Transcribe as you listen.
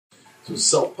So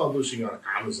self-publishing on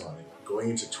Amazon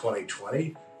going into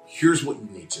 2020, here's what you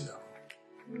need to know.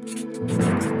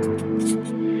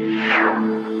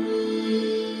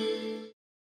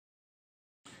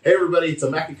 Hey everybody, it's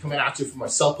Emeka coming at you from my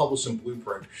self-publishing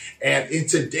blueprint. And in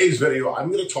today's video, I'm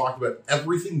going to talk about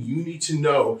everything you need to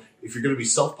know if you're going to be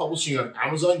self-publishing on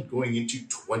Amazon going into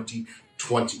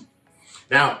 2020.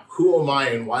 Now, who am I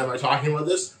and why am I talking about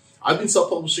this? I've been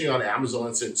self-publishing on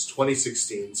Amazon since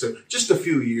 2016, so just a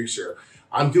few years here.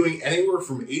 I'm doing anywhere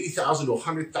from $80,000 to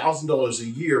 $100,000 a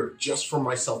year just from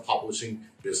my self-publishing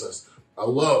business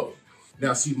alone.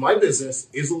 Now, see, my business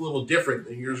is a little different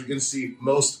than you're going to see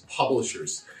most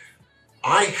publishers.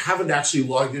 I haven't actually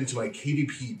logged into my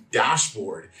KDP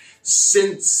dashboard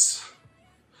since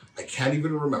I can't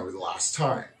even remember the last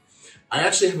time. I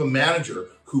actually have a manager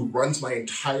who runs my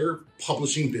entire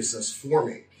publishing business for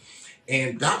me.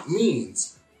 And that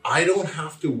means I don't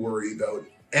have to worry about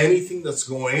anything that's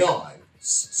going on.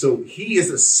 So he is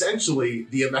essentially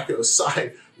the Emeka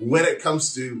side when it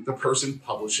comes to the person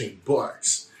publishing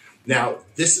books. Now,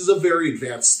 this is a very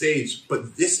advanced stage,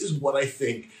 but this is what I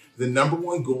think the number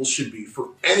one goal should be for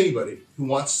anybody who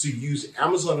wants to use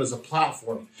Amazon as a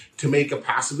platform to make a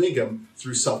passive income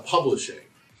through self-publishing.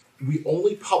 We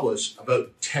only publish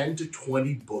about 10 to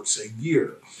 20 books a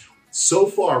year. So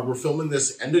far, we're filming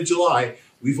this end of July.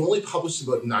 We've only published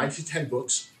about 9 to 10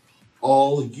 books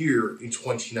all year in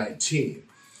 2019.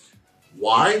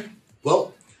 Why?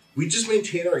 Well, we just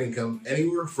maintain our income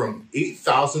anywhere from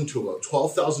 $8,000 to about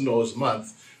 $12,000 a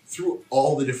month through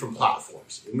all the different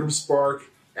platforms. Ingram Spark,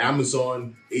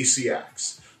 Amazon,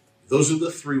 ACX. Those are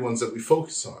the three ones that we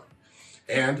focus on.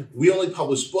 And we only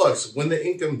publish books when the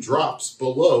income drops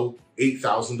below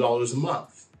 $8,000 a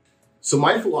month. So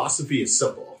my philosophy is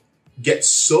simple. Get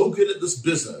so good at this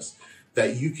business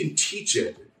that you can teach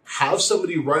it, have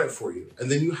somebody run it for you, and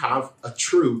then you have a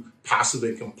true passive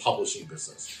income publishing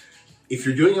business. If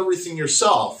you're doing everything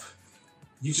yourself,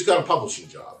 you just got a publishing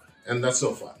job, and that's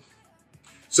no fun.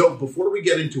 So before we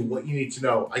get into what you need to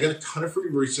know, I got a ton of free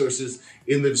resources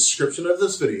in the description of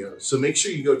this video, so make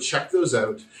sure you go check those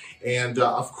out. And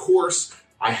of course,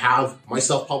 I have my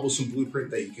self-publishing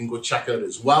blueprint that you can go check out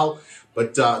as well.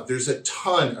 But there's a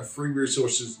ton of free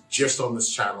resources just on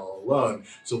this channel alone.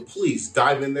 So please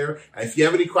dive in there. And if you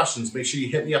have any questions, make sure you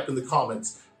hit me up in the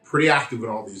comments. Pretty active in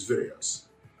all these videos.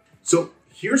 So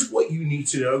here's what you need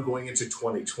to know going into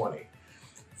 2020.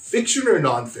 Fiction or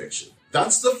nonfiction?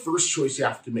 That's the first choice you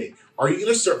have to make. Are you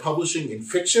going to start publishing in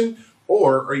fiction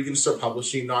or are you going to start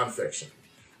publishing nonfiction?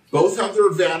 Both have their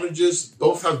advantages,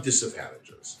 both have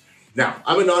disadvantages. Now,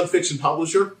 I'm a nonfiction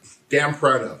publisher, damn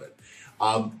proud of it.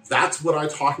 That's what I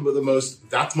talk about the most.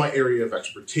 That's my area of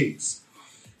expertise.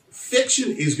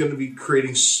 Fiction is going to be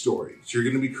creating stories. You're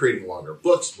going to be creating longer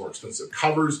books, more expensive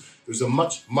covers. There's a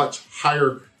much, much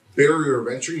higher barrier of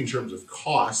entry in terms of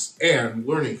costs and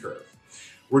learning curve.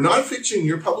 Where nonfiction,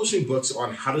 you're publishing books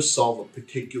on how to solve a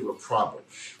particular problem,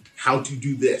 how to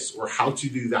do this or how to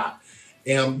do that.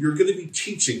 And you're going to be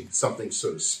teaching something,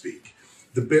 so to speak.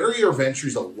 The barrier of entry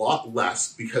is a lot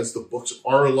less because the books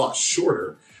are a lot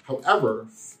shorter. However,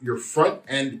 your front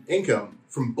end income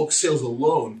from book sales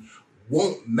alone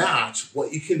won't match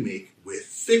what you can make with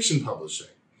fiction publishing.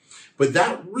 But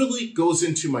that really goes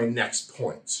into my next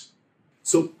point.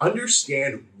 So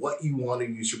understand what you want to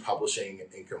use your publishing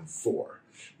income for.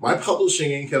 My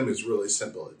publishing income is really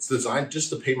simple. It's designed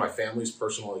just to pay my family's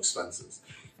personal expenses.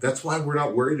 That's why we're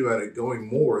not worried about it going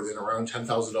more than around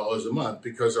 $10,000 a month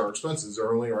because our expenses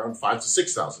are only around $5,000 to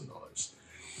 $6,000.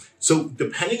 So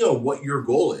depending on what your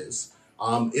goal is,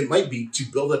 it might be to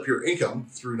build up your income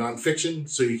through nonfiction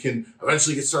so you can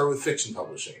eventually get started with fiction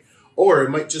publishing. Or it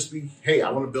might just be, hey,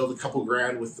 I want to build a couple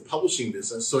grand with the publishing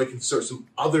business so I can start some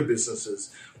other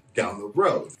businesses down the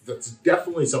road. That's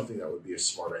definitely something that would be a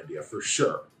smart idea for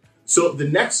sure. So the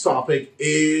next topic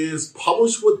is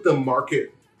publish what the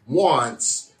market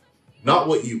wants, not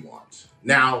what you want.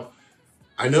 Now,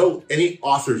 I know any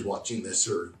authors watching this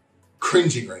are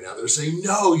cringing right now. They're saying,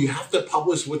 no, you have to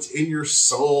publish what's in your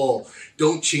soul.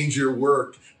 Don't change your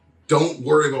work. Don't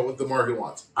worry about what the market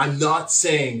wants. I'm not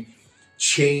saying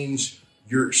change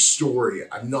your story.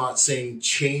 I'm not saying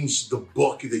change the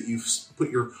book that you've put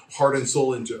your heart and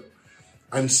soul into.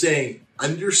 I'm saying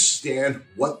understand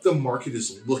what the market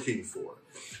is looking for.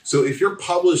 So if you're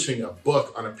publishing a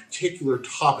book on a particular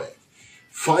topic,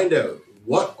 find out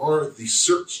what are the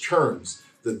search terms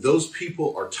that those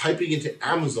people are typing into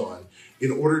Amazon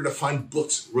in order to find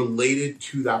books related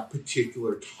to that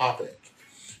particular topic.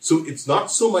 So it's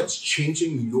not so much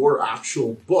changing your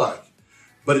actual book,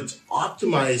 but it's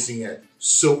optimizing it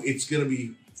so it's going to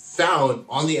be found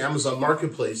on the Amazon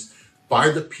marketplace by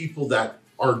the people that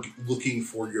are looking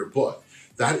for your book.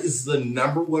 That is the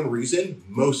number one reason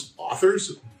most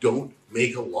authors don't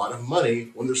make a lot of money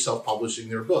when they're self-publishing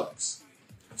their books.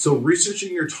 So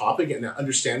researching your topic and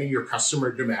understanding your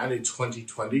customer demand in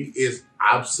 2020 is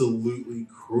absolutely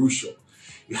crucial.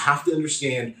 You have to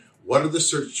understand what are the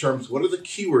search terms, what are the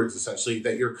keywords essentially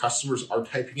that your customers are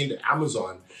typing into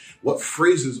Amazon, what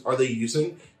phrases are they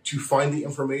using to find the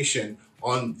information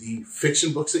on the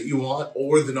fiction books that you want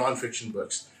or the nonfiction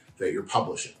books that you're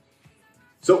publishing.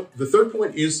 So the third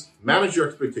point is manage your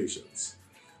expectations.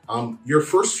 Your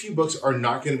first few books are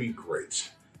not going to be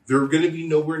great. They're going to be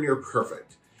nowhere near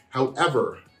perfect.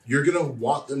 However, you're going to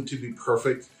want them to be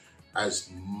perfect as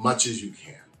much as you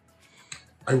can.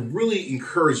 I really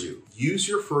encourage you, use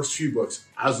your first few books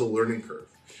as a learning curve.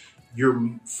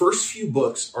 Your first few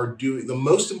books are doing, the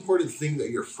most important thing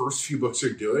that your first few books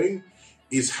are doing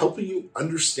is helping you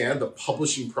understand the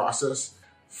publishing process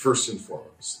first and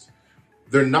foremost.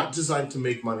 They're not designed to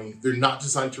make money. They're not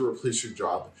designed to replace your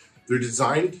job. They're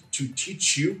designed to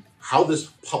teach you how this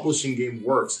publishing game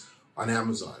works on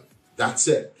Amazon. That's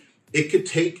it. It could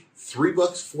take 3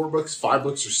 books, 4 books, 5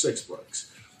 books, or 6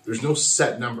 books. There's no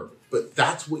set number, but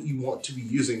that's what you want to be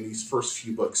using these first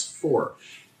few books for.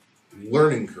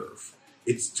 Learning curve.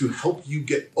 It's to help you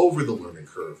get over the learning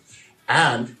curve.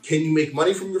 And can you make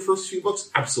money from your first few books?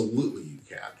 Absolutely you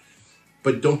can.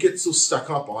 But don't get so stuck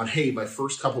up on, hey, my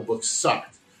first couple books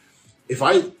sucked. If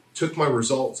I took my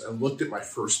results and looked at my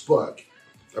first book,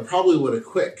 I probably would have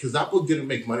quit because that book didn't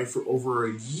make money for over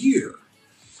a year,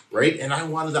 right? And I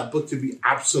wanted that book to be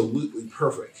absolutely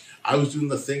perfect. I was doing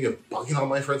the thing of bugging all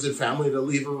my friends and family to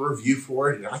leave a review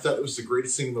for it, and I thought it was the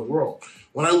greatest thing in the world.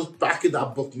 When I look back at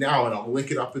that book now, and I'll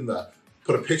link it up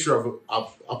put a picture of it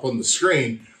up on the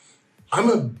screen, I'm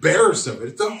embarrassed of it.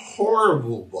 It's a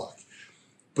horrible book.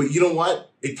 But you know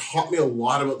what? It taught me a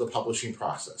lot about the publishing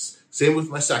process. Same with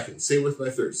my second, same with my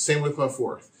third, same with my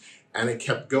fourth. And it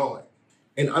kept going.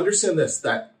 And understand this,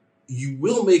 that you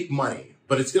will make money,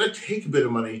 but it's going to take a bit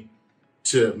of money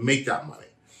to make that money.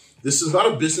 This is not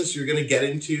a business you're going to get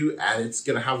into and it's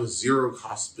going to have a zero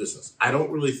cost business. I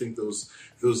don't really think those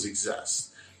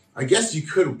exist. I guess you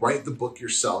could write the book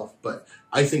yourself, but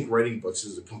I think writing books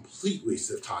is a complete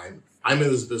waste of time. I'm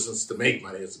in this business to make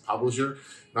money as a publisher,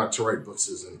 not to write books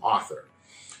as an author.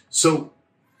 So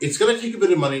it's going to take a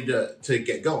bit of money to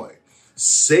get going.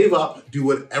 Save up, do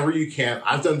whatever you can.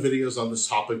 I've done videos on this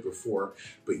topic before,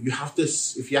 but if you have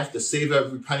to save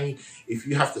every penny, if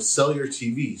you have to sell your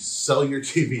TV, sell your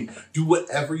TV. Do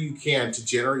whatever you can to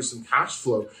generate some cash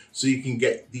flow so you can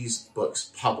get these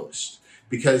books published.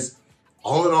 Because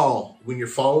all in all, when you're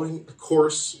following a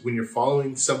course, when you're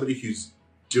following somebody who's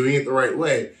doing it the right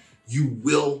way, you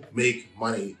will make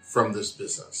money from this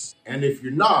business. And if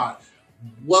you're not,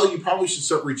 well, you probably should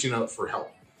start reaching out for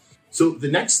help. So the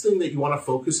next thing that you want to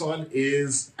focus on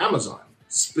is Amazon,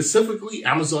 specifically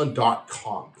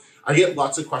Amazon.com. I get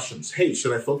lots of questions. Hey,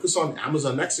 should I focus on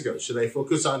Amazon Mexico? Should I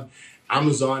focus on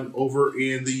Amazon over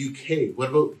in the UK? What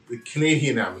about the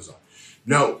Canadian Amazon?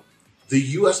 No, the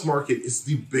US market is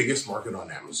the biggest market on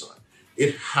Amazon.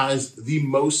 It has the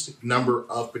most number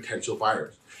of potential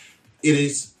buyers. It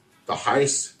is the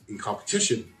highest in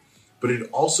competition, but it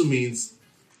also means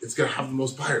it's going to have the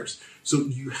most buyers. So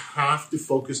you have to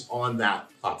focus on that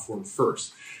platform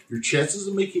first. Your chances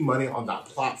of making money on that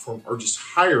platform are just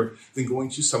higher than going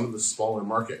to some of the smaller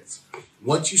markets.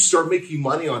 Once you start making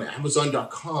money on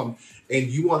Amazon.com and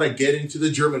you want to get into the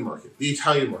German market, the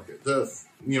Italian market, the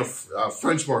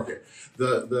French market,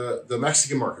 the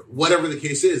Mexican market, whatever the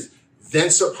case is,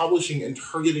 then start publishing and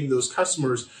targeting those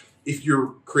customers if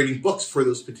you're creating books for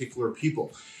those particular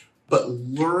people. But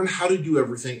learn how to do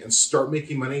everything and start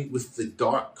making money with the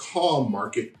 .com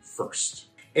market first.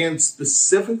 And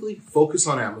specifically focus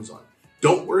on Amazon.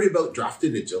 Don't worry about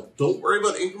Drafted Digital. Don't worry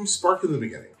about Ingram Spark in the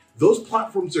beginning. Those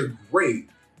platforms are great,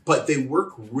 but they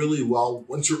work really well.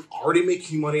 Once you're already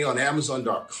making money on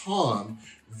Amazon.com,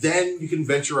 then you can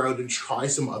venture out and try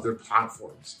some other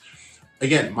platforms.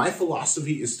 Again, my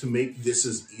philosophy is to make this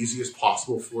as easy as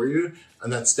possible for you,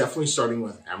 and that's definitely starting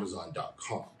with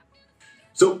Amazon.com.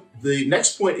 So the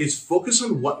next point is focus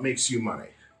on what makes you money.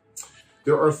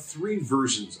 There are 3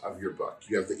 versions of your book.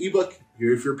 You have the ebook,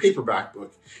 you have your paperback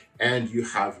book, and you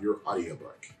have your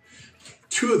audiobook.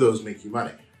 2 of those make you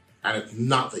money, and it's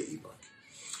not the ebook.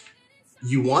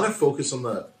 You want to focus on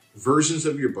the versions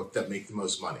of your book that make the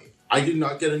most money. I did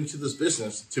not get into this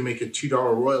business to make a $2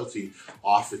 royalty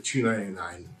off the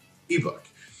 $2.99 ebook.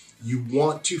 You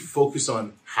want to focus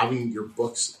on having your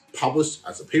books published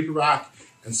as a paperback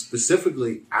and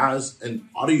specifically as an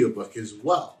audiobook as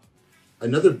well.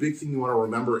 Another big thing you want to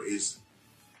remember is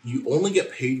you only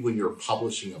get paid when you're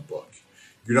publishing a book.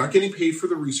 You're not getting paid for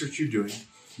the research you're doing.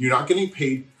 You're not getting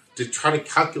paid to try to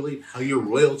calculate how your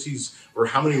royalties or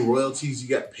how many royalties you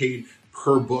get paid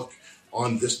per book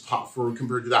on this platform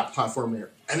compared to that platform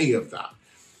or any of that.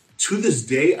 To this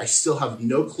day, I still have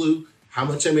no clue how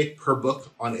much I make per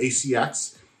book on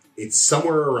ACX. It's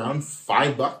somewhere around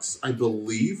 $5, I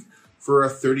believe, for a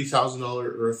 $30,000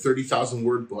 or a 30,000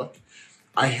 word book.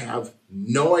 I have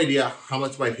no idea how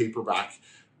much my paperback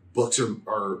books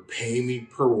are paying me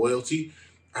per royalty.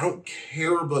 I don't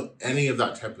care about any of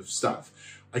that type of stuff.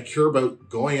 I care about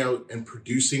going out and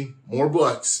producing more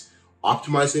books,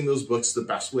 optimizing those books the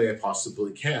best way I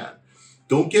possibly can.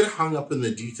 Don't get hung up in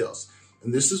the details.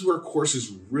 And this is where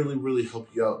courses really, really help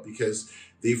you out, because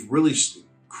they've really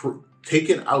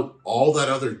taken out all that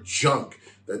other junk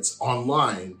that's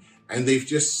online, and they've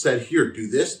just said, here, do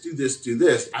this, do this, do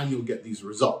this, and you'll get these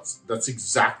results. That's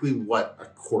exactly what a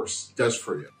course does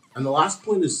for you. And the last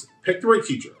point is pick the right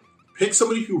teacher. Pick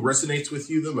somebody who resonates with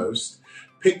you the most.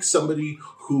 Pick somebody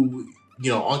who,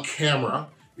 on camera,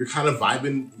 you're kind of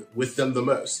vibing with them the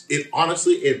most.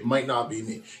 Honestly, it might not be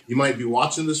me. You might be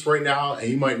watching this right now and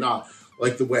you might not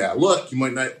like the way I look. You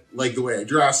might not like the way I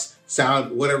dress,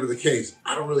 sound, whatever the case.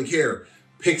 I don't really care.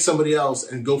 Pick somebody else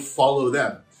and go follow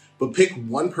them. But pick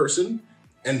one person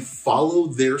and follow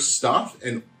their stuff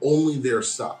and only their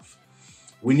stuff.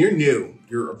 When you're new,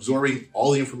 you're absorbing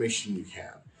all the information you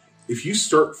can. If you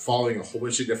start following a whole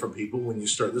bunch of different people when you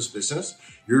start this business,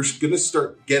 you're going to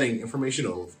start getting information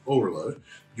overload.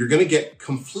 You're going to get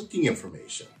conflicting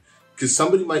information because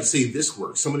somebody might say this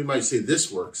works, somebody might say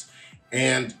this works,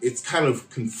 and it's kind of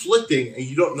conflicting and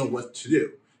you don't know what to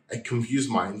do. A confused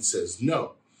mind says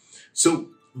no. So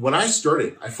when I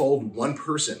started, I followed one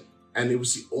person, and it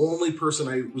was the only person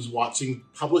I was watching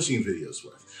publishing videos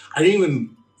with. I didn't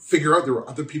even figure out there were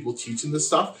other people teaching this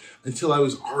stuff until I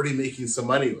was already making some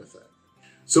money with it.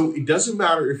 So it doesn't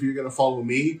matter if you're going to follow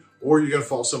me or you're going to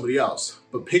follow somebody else,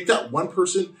 but pick that one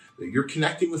person that you're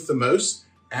connecting with the most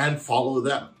and follow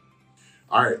them.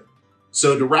 All right.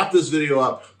 So to wrap this video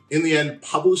up, in the end,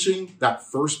 publishing that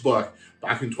first book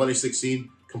back in 2016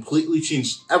 completely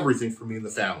changed everything for me and the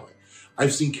family.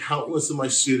 I've seen countless of my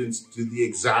students do the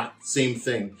exact same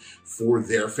thing for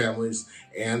their families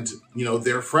and,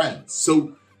 their friends.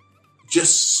 So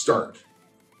just start.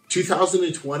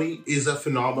 2020 is a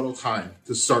phenomenal time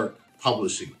to start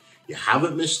publishing. You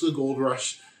haven't missed the gold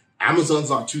rush. Amazon's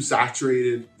not too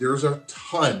saturated. There's a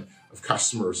ton of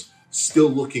customers still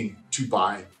looking to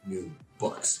buy new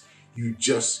books. You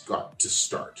just got to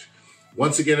start.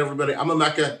 Once again, everybody, I'm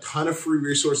Emeka. A ton of free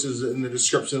resources in the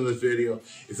description of this video.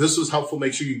 If this was helpful,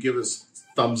 make sure you give us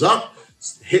a thumbs up,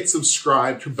 hit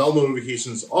subscribe, turn bell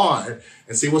notifications on,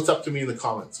 and say what's up to me in the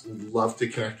comments. We'd love to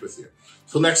connect with you.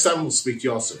 Till next time, we'll speak to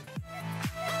you all soon.